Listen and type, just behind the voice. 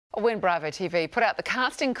When Bravo TV put out the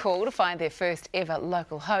casting call to find their first ever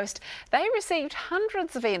local host, they received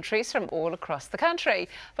hundreds of entries from all across the country.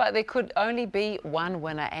 But there could only be one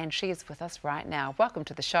winner, and she is with us right now. Welcome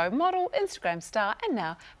to the show, model, Instagram star, and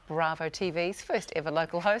now Bravo TV's first ever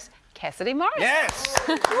local host, Cassidy Morris. Yes!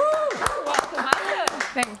 Welcome, Margaret.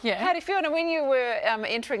 Thank you. How do you feel? And when you were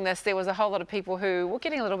entering this, there was a whole lot of people who were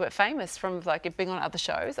getting a little bit famous from like being on other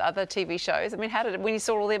shows, other TV shows. I mean, how did it, when you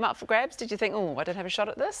saw all them up for grabs, did you think, oh, I don't have a shot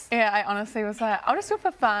at this? Yeah, I honestly was like, I'll just do it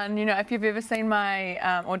for fun. You know, if you've ever seen my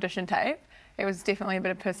audition tape, it was definitely a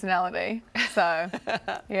bit of personality. So,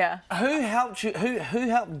 yeah. Who helped you? Who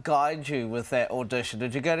helped guide you with that audition?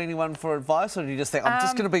 Did you go to anyone for advice, or did you just think, I'm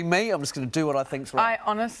just going to be me? I'm just going to do what I think's right? I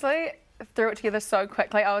honestly threw it together so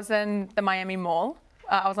quickly. I was in the Miami Mall.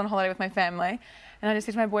 I was on holiday with my family, and I just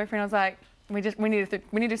said to my boyfriend, I was like, we need to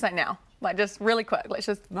do something now, like just really quick. Let's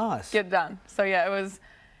just get it done. So yeah, it was.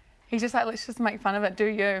 He's just like, let's just make fun of it. Do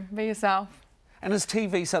you, be yourself. And is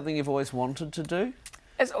TV something you've always wanted to do?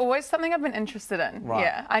 It's always something I've been interested in. Right.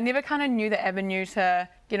 Yeah, I never kind of knew the avenue to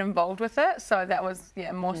get involved with it, so that was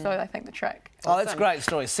more so I think the trick. Oh, that's a great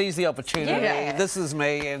story. Seize the opportunity. Yeah. This is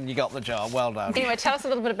me, and you got the job. Well done. Anyway, tell us a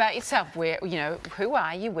little bit about yourself. Where, you know, who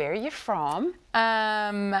are you? Where are you from?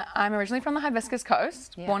 I'm originally from the Hibiscus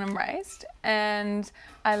Coast, born and raised, and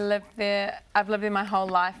I lived there. I've lived there my whole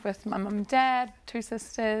life with my mum and dad, 2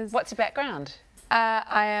 sisters. What's your background?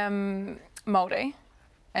 I am Māori.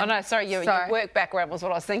 Oh no, sorry, your work background was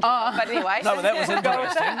what I was thinking of, but anyway. No, but that was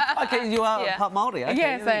interesting. Okay, you are part Māori, okay?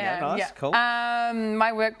 Yes, I am. Nice, yeah. Cool.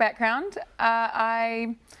 My work background,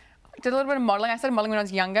 I did a little bit of modelling. I started modelling when I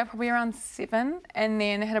was younger, probably around 7, and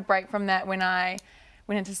then had a break from that when I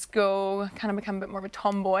went into school, kind of become a bit more of a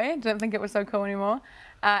tomboy. Didn't think it was so cool anymore.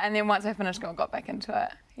 And then once I finished school, I got back into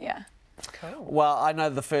it, yeah. Cool. Well, I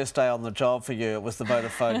know the first day on the job for you, it was the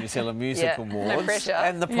Vodafone New Zealand Music Awards. No pressure.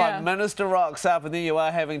 And the Prime Minister rocks up, and then you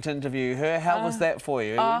are having to interview her. How was that for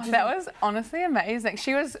you? Oh, that was honestly amazing.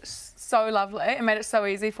 She was so lovely. It made it so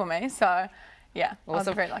easy for me. So, yeah, awesome. I was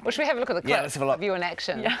very lucky. Well, should we have a look at the clip let's have a look. of you in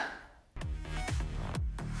action? Yeah.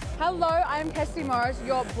 Hello, I'm Cassidy Morris,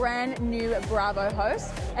 your brand new Bravo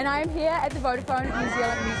host, and I am here at the Vodafone New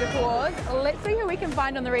Zealand Music Awards. Let's see who we can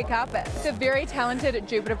find on the red carpet. It's a very talented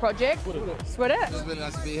Jupiter project. Sweat it. It's really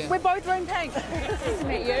nice to be here. We're both wearing pink. Nice to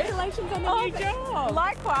meet you. Congratulations on the new job.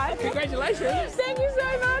 Likewise. Congratulations. Thank you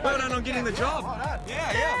so much. Well done on getting the job.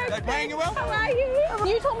 Yeah. They're paying you well. How are you?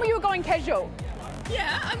 You told me you were going casual.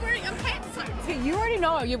 Yeah, I'm wearing a pantsuit. So you already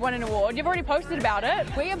know you've won an award. You've already posted about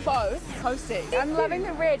it. We are both hosting. I'm loving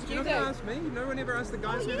the red. You're not going to ask me. No one ever asks the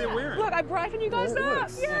guys who they're wearing. Look, I brighten you guys up.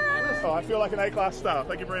 Yeah. Oh, I feel like an A-class star.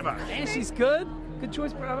 Thank you very much. And she's good. Good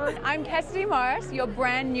choice, Bravo. I'm Cassidy Morris, your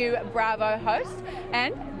brand new Bravo host,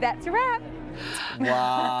 and that's a wrap.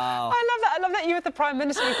 Wow. I love that you with the Prime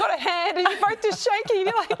Minister, you've got a hand and you're both just shaking.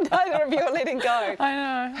 You're like, neither of you are letting go.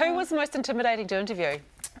 I know. Who was the most intimidating to interview?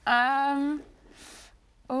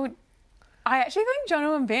 Oh, I actually think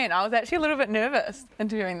Jono and Ben. I was actually a little bit nervous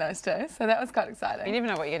interviewing those two, so that was quite exciting. You never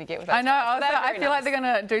know what you're going to get with those. I know. I feel like nice. they're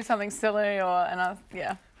going to do something silly, but it was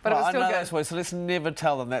still I know good. that's why, so let's never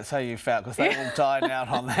tell them that's how you felt, because they will dine out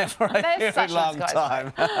on that for a They're very such long nice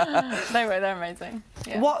guys, time. They're amazing.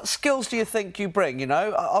 Yeah. What skills do you think you bring? You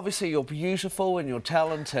know, obviously you're beautiful and you're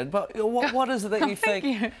talented, but what is it that you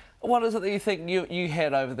think? What is it that you think you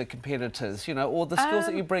had over the competitors? You know, or the skills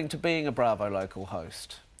that you bring to being a Bravo local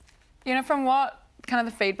host? You know, from what kind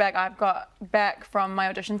of the feedback I've got back from my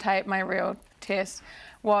audition tape, my real test,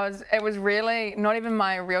 it was really not even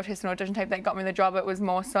my real test and audition tape that got me the job. It was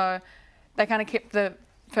more so they kind of kept the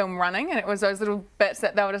film running, and it was those little bits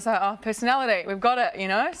that they were just like, oh, personality, we've got it, you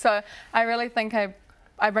know. So I really think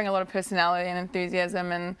I bring a lot of personality and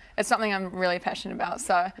enthusiasm, and it's something I'm really passionate about.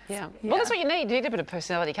 So yeah. Well, that's what you need. You need a bit of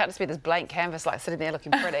personality. You can't just be this blank canvas like sitting there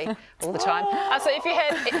looking pretty all the time. So if you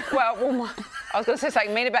had, well, I was going to say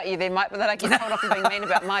something mean about you then, Mike, but then I get told off for being mean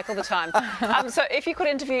about Mike all the time. So if you could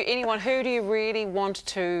interview anyone, who do you really want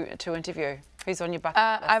to interview? Who's on your bucket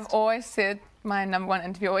list? I've always said my #1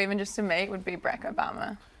 interview, or even just to meet, would be Barack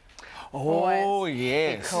Obama. Oh,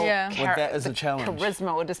 yes. Cool. Yeah. Well, that is a challenge.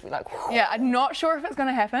 Charisma would just be like... Whew. Yeah, I'm not sure if it's going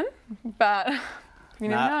to happen, but you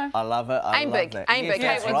never know. I love it. Aim big, aim big.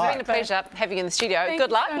 Yes, Hey, well, it's been a pleasure having you in the studio. Thank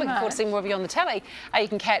Good luck. you so Looking forward to much. seeing more of you on the telly. You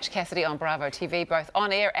can catch Cassidy on Bravo TV, both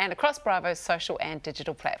on air and across Bravo's social and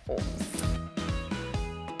digital platforms.